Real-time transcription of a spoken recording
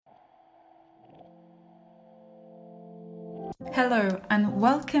Hello and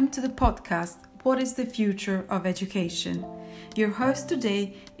welcome to the podcast What is the Future of Education? Your host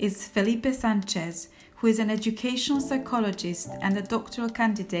today is Felipe Sanchez, who is an educational psychologist and a doctoral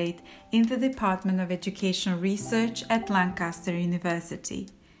candidate in the Department of Educational Research at Lancaster University.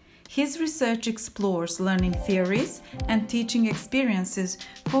 His research explores learning theories and teaching experiences,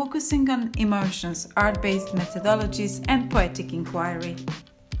 focusing on emotions, art-based methodologies, and poetic inquiry.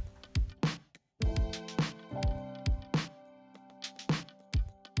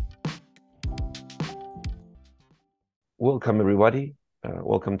 Welcome, everybody.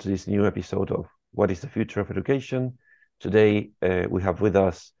 Welcome to this new episode of What is the Future of Education? Today, we have with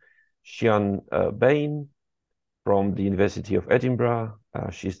us Xian Bain from the University of Edinburgh.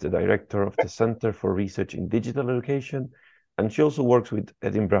 She's the director of the Centre for Research in Digital Education, and she also works with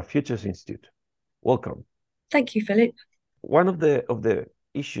Edinburgh Futures Institute. Welcome. Thank you, Philip. One of the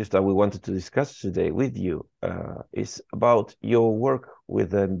issues that we wanted to discuss today with you is about your work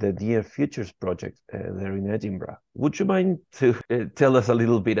with the Near Futures project there in Edinburgh. Would you mind to tell us a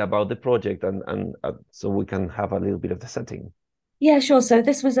little bit about the project and so we can have a little bit of the setting? Yeah, sure. So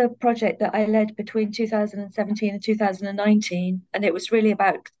this was a project that I led between 2017 and 2019, and it was really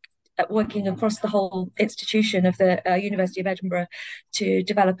about working across the whole institution of the University of Edinburgh to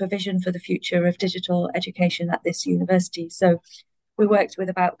develop a vision for the future of digital education at this university. So we worked with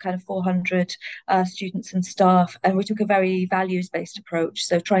about kind of 400 students and staff, and we took a very values-based approach.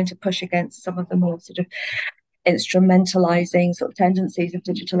 So trying to push against some of the more sort of instrumentalizing sort of tendencies of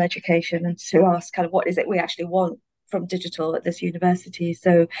digital education and to ask kind of what is it we actually want from digital at this university.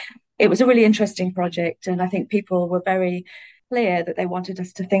 So it was a really interesting project, and I think people were very clear that they wanted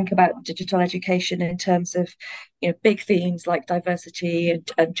us to think about digital education in terms of, big themes like diversity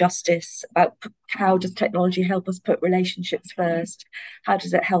and justice, about how does technology help us put relationships first, how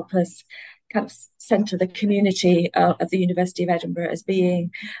does it help us kind of centre the community of the University of Edinburgh as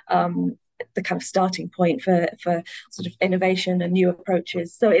being the kind of starting point for sort of innovation and new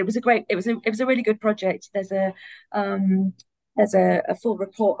approaches. So it was a really good project. There's a full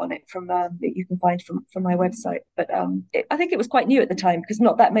report on it from that you can find from my website. But I think it was quite new at the time because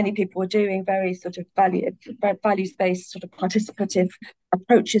not that many people were doing very sort of values-based sort of participative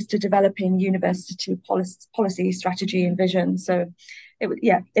approaches to developing university policy, strategy, and vision. So it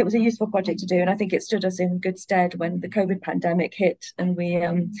was a useful project to do, and I think it stood us in good stead when the COVID pandemic hit, and we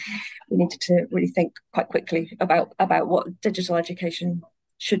needed to really think quite quickly about what digital education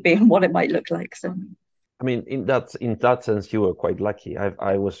should be and what it might look like. So, I mean, in that sense, you were quite lucky.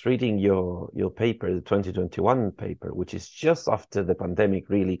 I was reading your paper, the 2021 paper, which is just after the pandemic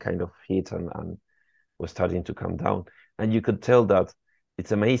really kind of hit and was starting to come down, and you could tell that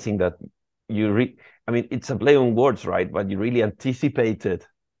it's amazing that I mean, it's a play on words, right? But you really anticipated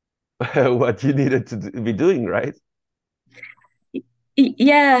what you needed to be doing, right?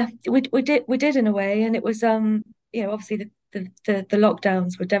 yeah, we did in a way, and it was obviously the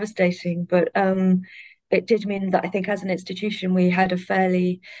lockdowns were devastating, but it did mean that I think as an institution we had a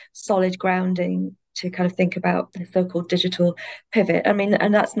fairly solid grounding to kind of think about the so-called digital pivot. I mean,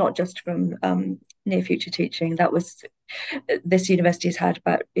 and that's not just from near future teaching. That was this university has had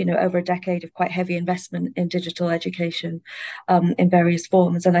about over a decade of quite heavy investment in digital education in various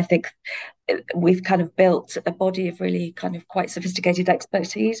forms, and I think we've kind of built a body of really kind of quite sophisticated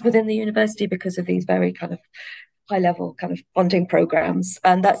expertise within the university because of these very kind of high level kind of funding programs,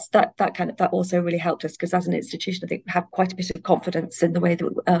 and that also really helped us because as an institution I think we have quite a bit of confidence in the way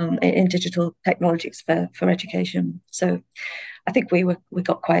that in digital technologies for education. So I think we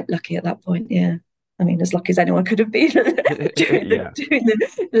got quite lucky at that point. Yeah, I mean, as lucky as anyone could have been during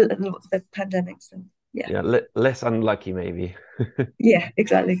the pandemic. So yeah, less unlucky maybe. Yeah,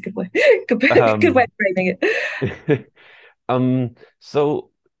 exactly. Good way. Good way of framing it.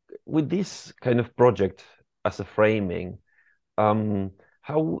 So with this kind of project as a framing,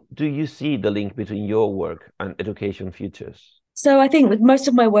 how do you see the link between your work and Education Futures? So I think with most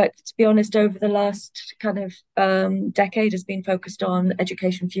of my work, to be honest, over the last kind of decade has been focused on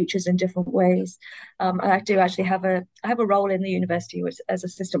education futures in different ways. And I do actually have a role in the university as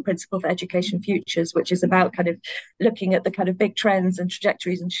assistant principal for Education Futures, which is about kind of looking at the kind of big trends and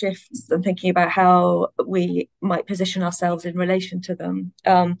trajectories and shifts and thinking about how we might position ourselves in relation to them.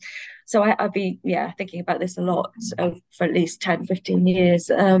 So I've been thinking about this a lot for at least 10, 15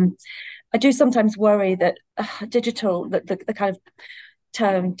 years. I do sometimes worry that digital, the kind of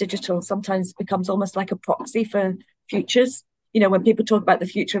term digital sometimes becomes almost like a proxy for futures. When people talk about the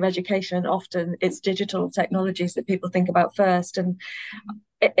future of education, often it's digital technologies that people think about first. And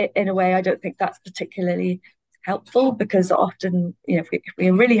in a way, I don't think that's particularly helpful, because often, if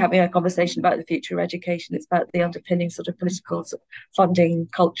we're really having a conversation about the future of education, it's about the underpinning sort of political, funding,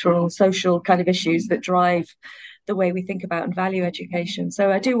 cultural, social kind of issues that drive the way we think about and value education.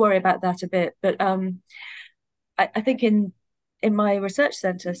 So I do worry about that a bit. But I think in my research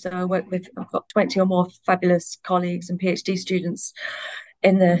centre, so I've got 20 or more fabulous colleagues and PhD students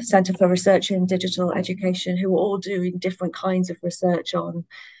in the Centre for Research in Digital Education, who are all doing different kinds of research on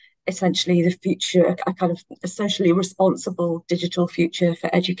essentially the future, a kind of a socially responsible digital future for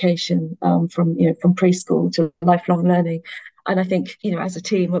education, from preschool to lifelong learning. And I think, as a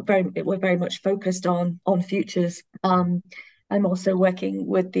team, we're very much focused on futures. I'm also working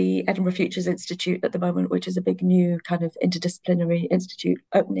with the Edinburgh Futures Institute at the moment, which is a big new kind of interdisciplinary institute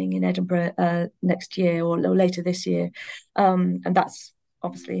opening in Edinburgh next year or later this year, and that's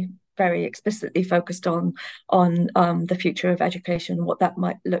obviously very explicitly focused on the future of education and what that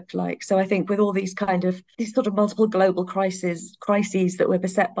might look like. So I think with all these sort of multiple global crises that we're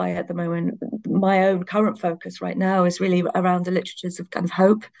beset by at the moment, my own current focus right now is really around the literatures of kind of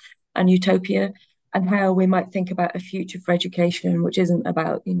hope and utopia, and how we might think about a future for education, which isn't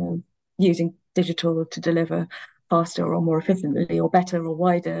about, using digital to deliver faster or more efficiently or better or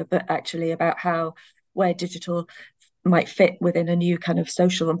wider, but actually about where digital might fit within a new kind of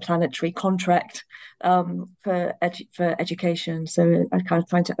social and planetary contract for education. So I'm kind of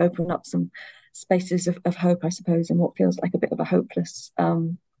trying to open up some spaces of hope, I suppose, in what feels like a bit of a hopeless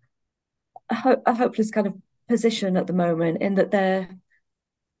kind of position at the moment, in that there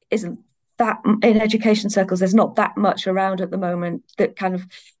isn't that in education circles, there's not that much around at the moment that kind of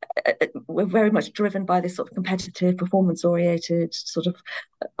we're very much driven by this sort of competitive, performance-oriented, sort of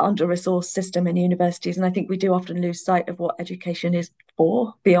under-resourced system in universities. And I think we do often lose sight of what education is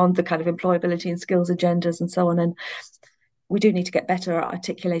for, beyond the kind of employability and skills agendas and so on. And we do need to get better at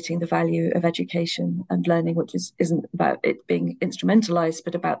articulating the value of education and learning, which isn't about it being instrumentalized,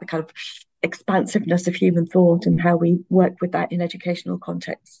 but about the kind of expansiveness of human thought and how we work with that in educational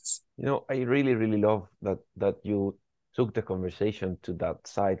contexts. I really, really love that you took the conversation to that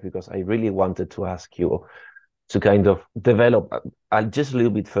side, because I really wanted to ask you to kind of develop just a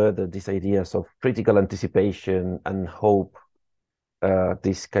little bit further these ideas of critical anticipation and hope,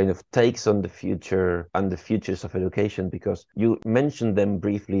 this kind of takes on the future and the futures of education, because you mentioned them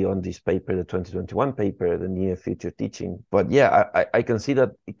briefly on this paper, the 2021 paper, the Near Future Teaching. But yeah, I can see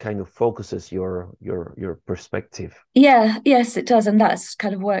that it kind of focuses your perspective. Yeah, yes, it does. And that's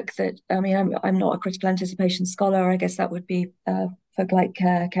kind of work that, I mean, I'm not a critical anticipation scholar. I guess that would be folk like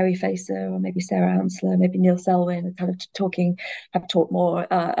Kerry Facer, or maybe Sarah Amsler, maybe Neil Selwyn, kind of have taught more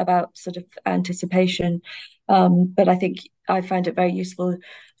about sort of anticipation. But I think I find it very useful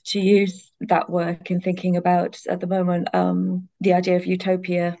to use that work in thinking about, at the moment, the idea of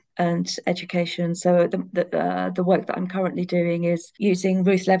utopia and education. So the work that I'm currently doing is using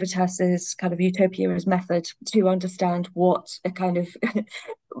Ruth Levitas's kind of utopia as method to understand what a kind of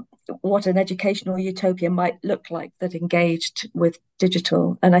what an educational utopia might look like that engaged with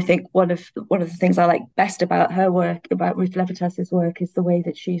digital. And I think one of the things I like best about her work, about Ruth Levitas's work, is the way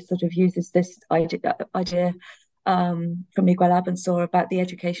that she sort of uses this idea from Miguel Abensor about the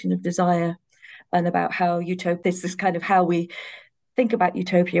education of desire, and about how this is kind of how we think about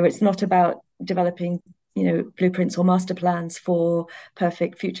utopia. It's not about developing blueprints or master plans for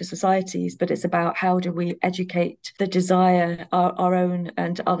perfect future societies, but it's about how do we educate the desire, our own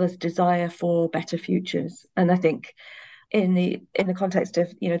and others' desire for better futures. And I think in the context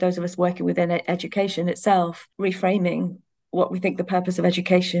of those of us working within education itself, reframing what we think the purpose of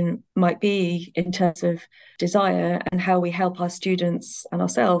education might be in terms of desire, and how we help our students and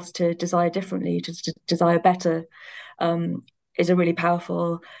ourselves to desire differently, to desire better, is a really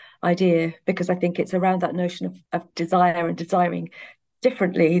powerful idea, because I think it's around that notion of desire and desiring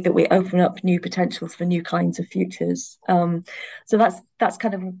differently that we open up new potentials for new kinds of futures. So that's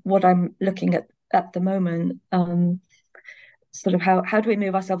kind of what I'm looking at the moment. Sort of how do we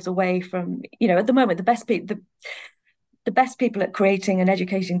move ourselves away from, at the moment, the best people at creating and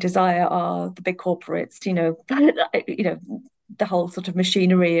educating desire are the big corporates, the whole sort of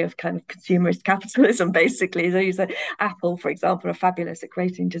machinery of kind of consumerist capitalism, basically. So you say Apple, for example, are fabulous at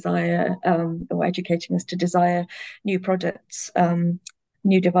creating desire, or educating us to desire new products,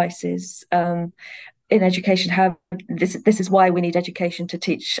 new devices. In education, this is why we need education, to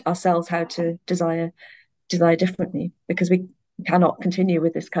teach ourselves how to desire differently, because we cannot continue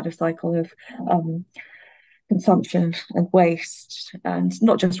with this kind of cycle of consumption and waste, and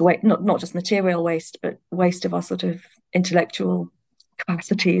not just material waste, but waste of our sort of intellectual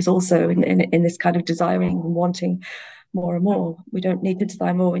capacities also in this kind of desiring and wanting more and more. We don't need to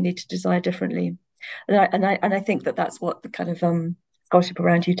desire more, we need to desire differently. And I think that that's what the kind of scholarship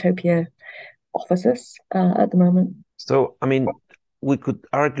around utopia offers us at the moment. So, I mean, we could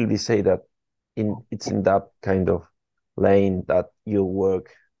arguably say that it's in that kind of lane that your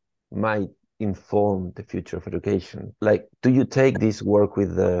work might inform the future of education. Like, do you take this work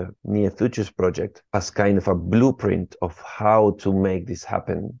with the Near Futures project as kind of a blueprint of how to make this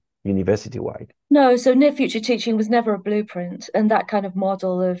happen university-wide? No, so near future teaching was never a blueprint, and that kind of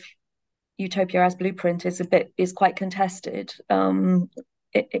model of utopia as blueprint is quite contested.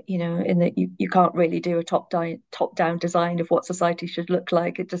 In that you can't really do a top down design of what society should look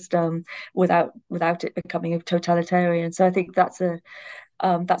like. It just without it becoming a totalitarian. So I think that's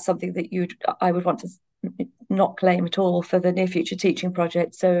something that I would want to not claim at all for the Near Future Teaching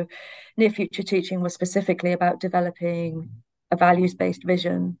project. So Near Future Teaching was specifically about developing a values-based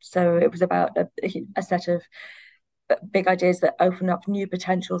vision. So it was about a set of big ideas that open up new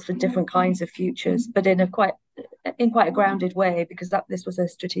potentials for different kinds of futures, but in quite a grounded way, because this was a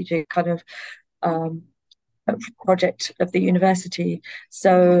strategic kind of project of the university.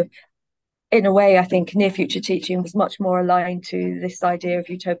 So in a way, I think Near Future Teaching was much more aligned to this idea of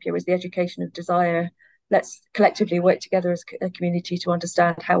utopia as the education of desire. Let's collectively work together as a community to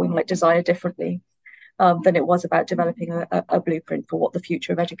understand how we might desire differently. Than it was about developing a blueprint for what the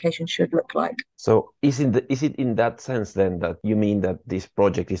future of education should look like. So is it in that sense then that you mean that this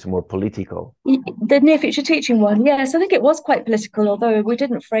project is more political? The Near Future Teaching one, yes, I think it was quite political, although we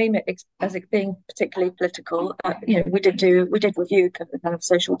didn't frame it as it being particularly political. We did review kind of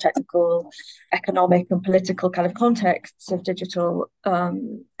social, technical, economic, and political kind of contexts of digital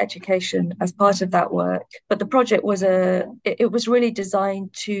education as part of that work. But the project was really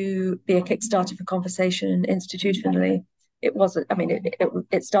designed to be a kickstarter for conversation institutionally. It wasn't, I mean,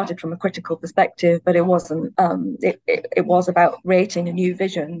 it started from a critical perspective, but it wasn't, it was about creating a new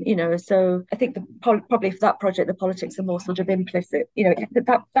vision, so I think probably for that project, the politics are more sort of implicit,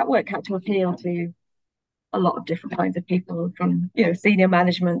 that work had to appeal to a lot of different kinds of people, from, senior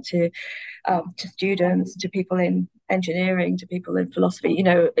management to students, to people in engineering, to people in philosophy.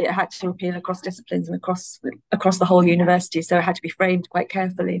 It had to appeal across disciplines and across the whole university, so it had to be framed quite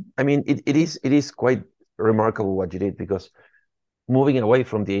carefully. I mean, it is quite remarkable what you did, because moving away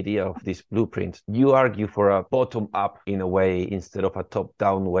from the idea of this blueprint, you argue for a bottom-up in a way instead of a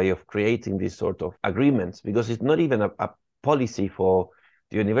top-down way of creating these sort of agreements, because it's not even a policy for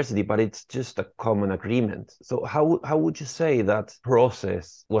the university, but it's just a common agreement. So how would you say that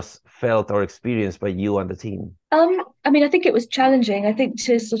process was felt or experienced by you and the team? I mean, I think it was challenging. I think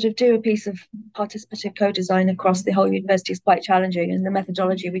to sort of do a piece of participative co-design across the whole university is quite challenging, and the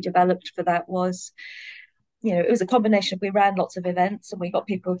methodology we developed for that was, it was a combination. We ran lots of events, and we got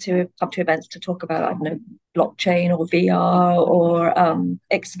people to come to events to talk about, I don't know, blockchain or VR or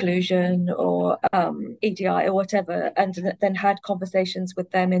exclusion or EDI or whatever, and then had conversations with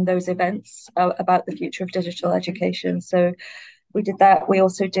them in those events about the future of digital education. So we did that. We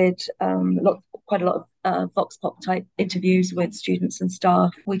also did quite a lot of Vox Pop type interviews with students and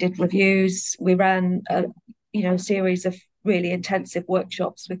staff. We did reviews. We ran a series of really intensive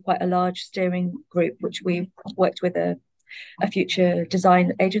workshops with quite a large steering group, which we worked with a future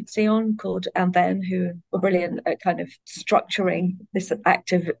design agency on, called And Then, who were brilliant at kind of structuring this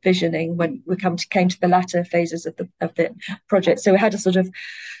active visioning when we came to the latter phases of the project. So we had a sort of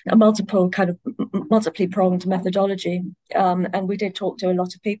a multiply pronged methodology, and we did talk to a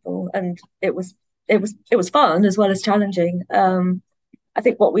lot of people, and it was fun as well as challenging. I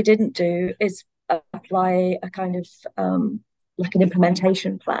think what we didn't do is apply a kind of like an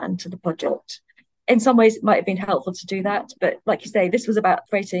implementation plan to the project. In some ways, it might have been helpful to do that, but like you say, this was about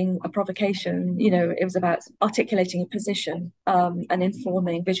creating a provocation. It was about articulating a position and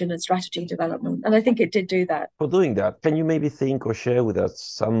informing vision and strategy development, and I think it did do that. For doing that, can you maybe think or share with us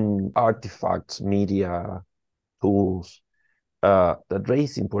some artifacts, media, tools that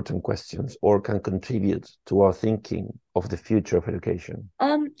raise important questions or can contribute to our thinking of the future of education?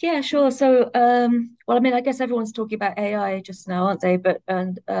 Yeah, sure. So, well, I mean, I guess everyone's talking about AI just now, aren't they? But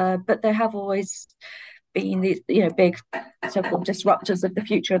there have always been these, big so-called disruptors of the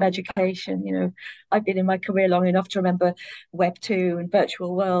future of education. I've been in my career long enough to remember Web 2 and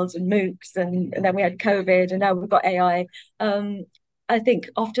virtual worlds and MOOCs, and then we had COVID, and now we've got AI. I think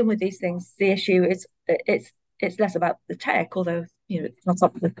often with these things, the issue is it's less about the tech, although it's not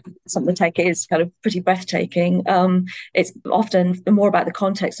some of the tech is kind of pretty breathtaking. It's often more about the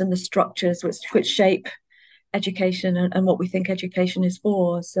context and the structures which shape education and what we think education is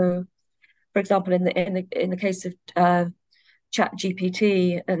for. So, for example, in the case of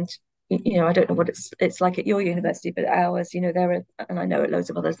ChatGPT, and I don't know what it's like at your university, but ours, there are, and I know at loads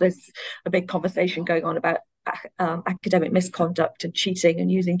of others, there's a big conversation going on about academic misconduct and cheating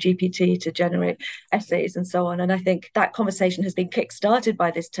and using GPT to generate essays and so on. And I think that conversation has been kick-started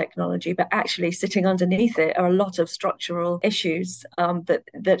by this technology, but actually sitting underneath it are a lot of structural issues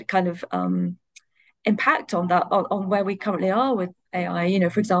that kind of impact on that, on where we currently are with AI.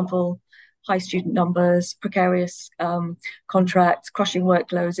 For example, high student numbers, precarious contracts, crushing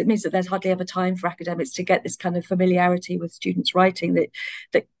workloads. It means that there's hardly ever time for academics to get this kind of familiarity with students' writing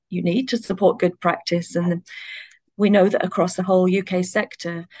that you need to support good practice. And we know that across the whole UK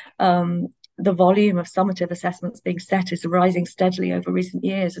sector, the volume of summative assessments being set is rising steadily over recent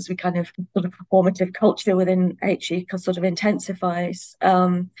years as we kind of sort of performative culture within HE sort of intensifies.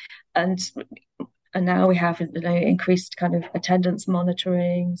 And now we have increased kind of attendance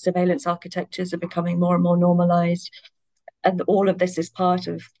monitoring, surveillance architectures are becoming more and more normalized. And all of this is part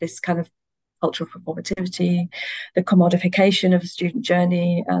of this kind of culture of performativity, the commodification of the student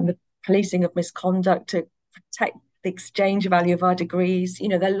journey, and the policing of misconduct to protect the exchange value of our degrees.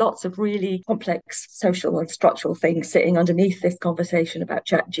 There are lots of really complex social and structural things sitting underneath this conversation about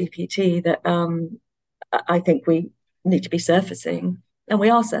ChatGPT that I think we need to be surfacing, and we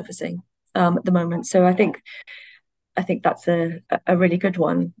are surfacing at the moment. So I think that's a really good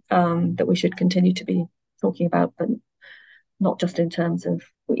one that we should continue to be talking about, but not just in terms of,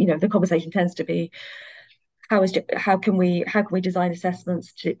 the conversation tends to be how can we design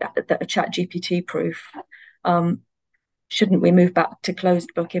assessments that are ChatGPT proof. Shouldn't we move back to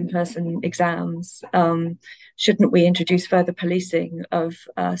closed book in-person exams? Shouldn't we introduce further policing of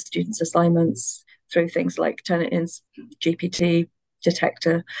students' assignments through things like Turnitin's GPT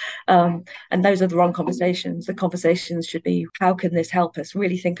detector? And those are the wrong conversations. The conversations should be, how can this help us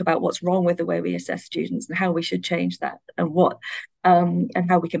really think about what's wrong with the way we assess students and how we should change that, and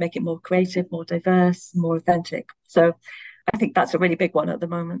how we can make it more creative, more diverse, more authentic. So I think that's a really big one at the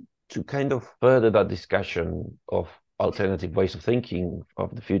moment. To kind of further that discussion of alternative ways of thinking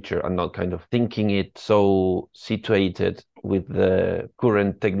of the future and not kind of thinking it so situated with the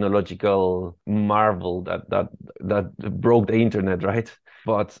current technological marvel that broke the internet, right?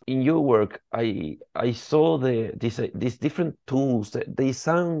 But in your work, I saw these different tools that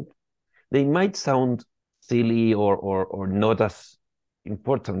they might sound silly or not as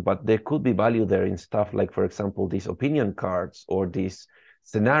important, but there could be value there in stuff like, for example, these opinion cards or these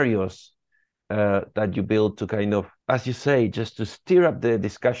scenarios that you build to kind of, as you say, just to stir up the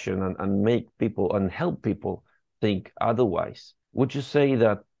discussion and make people and help people think otherwise. Would you say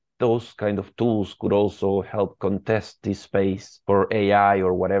that those kind of tools could also help contest this space for AI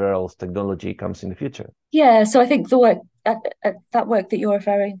or whatever else technology comes in the future? Yeah, so I think the work that work that you're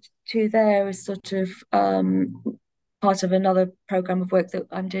referring to there is sort of part of another program of work that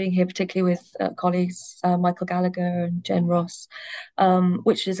I'm doing here, particularly with colleagues Michael Gallagher and Jen Ross,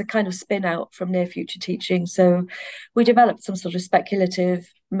 which is a kind of spin out from near future teaching. So we developed some sort of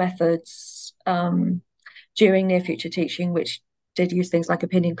speculative methods during near future teaching, which did use things like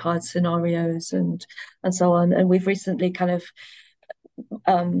opinion card scenarios and so on. And we've recently kind of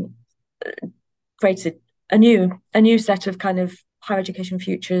created a new set of kind of higher education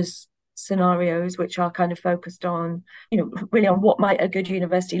futures scenarios, which are kind of focused on, really on what might a good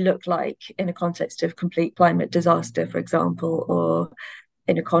university look like in a context of complete climate disaster, for example, or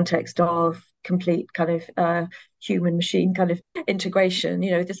in a context of complete kind of human machine kind of integration.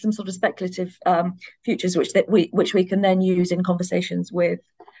 There's some sort of speculative futures which we can then use in conversations with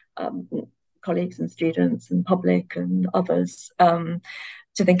colleagues and students and public and others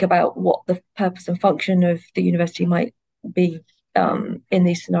to think about what the purpose and function of the university might be in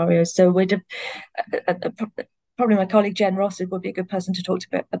these scenarios. So probably my colleague Jen Ross would be a good person to talk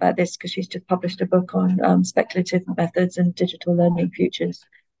to about this, because she's just published a book on speculative methods and digital learning futures.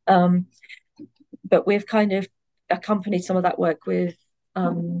 But we've kind of accompanied some of that work with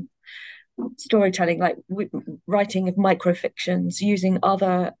storytelling, like writing of microfictions, using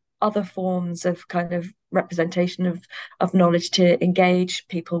other forms of kind of representation of knowledge to engage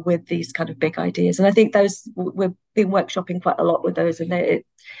people with these kind of big ideas. And I think those, we've been workshopping quite a lot with those, and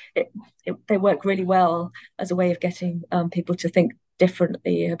they work really well as a way of getting people to think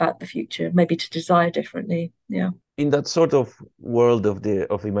differently about the future, maybe to desire differently. Yeah. In that sort of world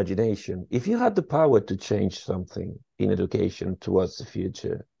of imagination, if you had the power to change something in education towards the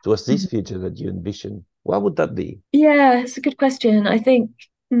future, towards this future that you envision, what would that be? Yeah, it's a good question. I think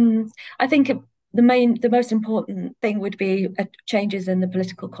the most important thing would be changes in the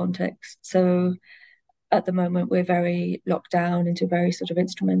political context. So at the moment we're very locked down into a very sort of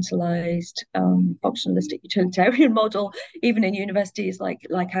instrumentalized, functionalistic utilitarian model, even in universities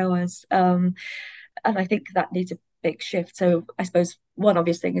like ours. And I think that needs a big shift. So I suppose one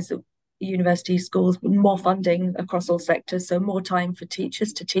obvious thing is that university schools, more funding across all sectors, so more time for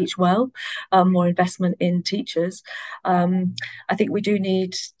teachers to teach well, more investment in teachers. I think we do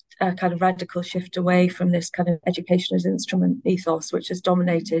need a kind of radical shift away from this kind of education as instrument ethos, which has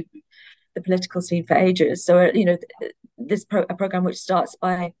dominated the political scene for ages. So, a program which starts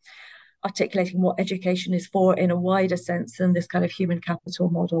by articulating what education is for in a wider sense than this kind of human capital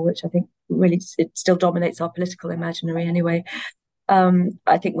model, which I think really it still dominates our political imaginary anyway.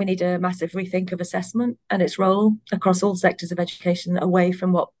 I think we need a massive rethink of assessment and its role across all sectors of education, away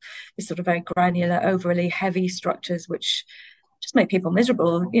from what is sort of very granular, overly heavy structures, which just make people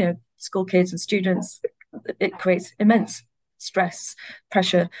miserable. School kids and students, it creates immense stress,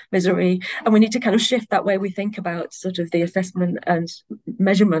 pressure, misery, and we need to kind of shift that way we think about sort of the assessment and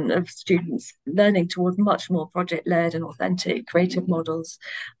measurement of students learning towards much more project-led and authentic creative models,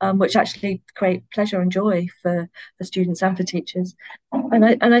 which actually create pleasure and joy for students and for teachers. And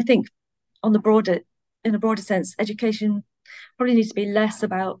I think in a broader sense, education probably needs to be less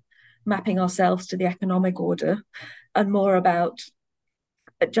about mapping ourselves to the economic order and more about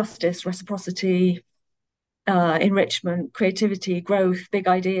justice, reciprocity, enrichment, creativity, growth, big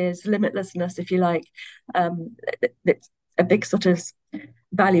ideas, limitlessness, if you like. It's a big sort of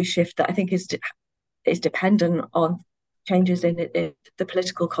value shift that I think is dependent on changes in the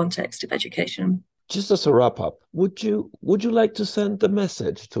political context of education. Just as a wrap up, would you like to send a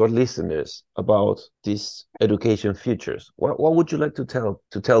message to our listeners about these education futures? What would you like to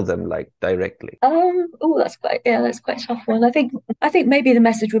tell them, like, directly? That's quite a tough one. I think maybe the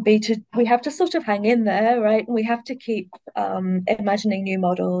message would be we have to sort of hang in there, right? We have to keep imagining new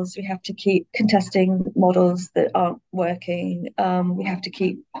models. We have to keep contesting models that aren't working. We have to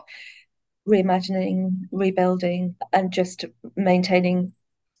keep reimagining, rebuilding, and just maintaining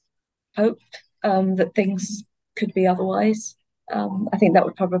hope that things could be otherwise. I think that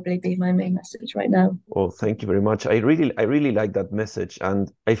would probably be my main message right now. Well, thank you very much. I really like that message,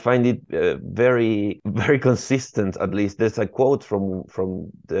 and I find it very, very consistent. At least there's a quote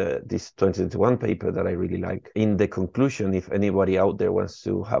from this 2021 paper that I really like. In the conclusion, if anybody out there wants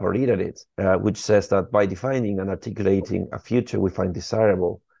to have a read at it, which says that by defining and articulating a future we find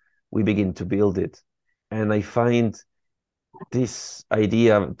desirable, we begin to build it. And I find this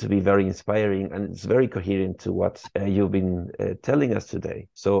idea to be very inspiring, and it's very coherent to what you've been telling us today.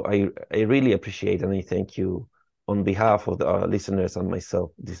 So I really appreciate, and I thank you on behalf of the listeners and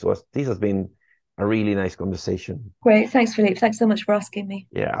myself. This has been a really nice conversation. Great. Thanks, Philippe. Thanks so much for asking me.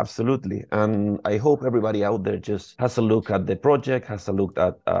 Yeah, absolutely. And I hope everybody out there just has a look at the project, has a look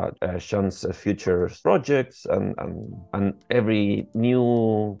at Sean's future projects, and every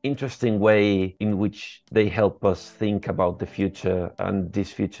new interesting way in which they help us think about the future and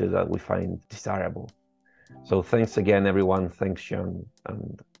this future that we find desirable. So thanks again, everyone. Thanks, Sean.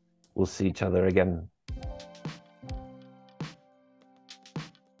 And we'll see each other again.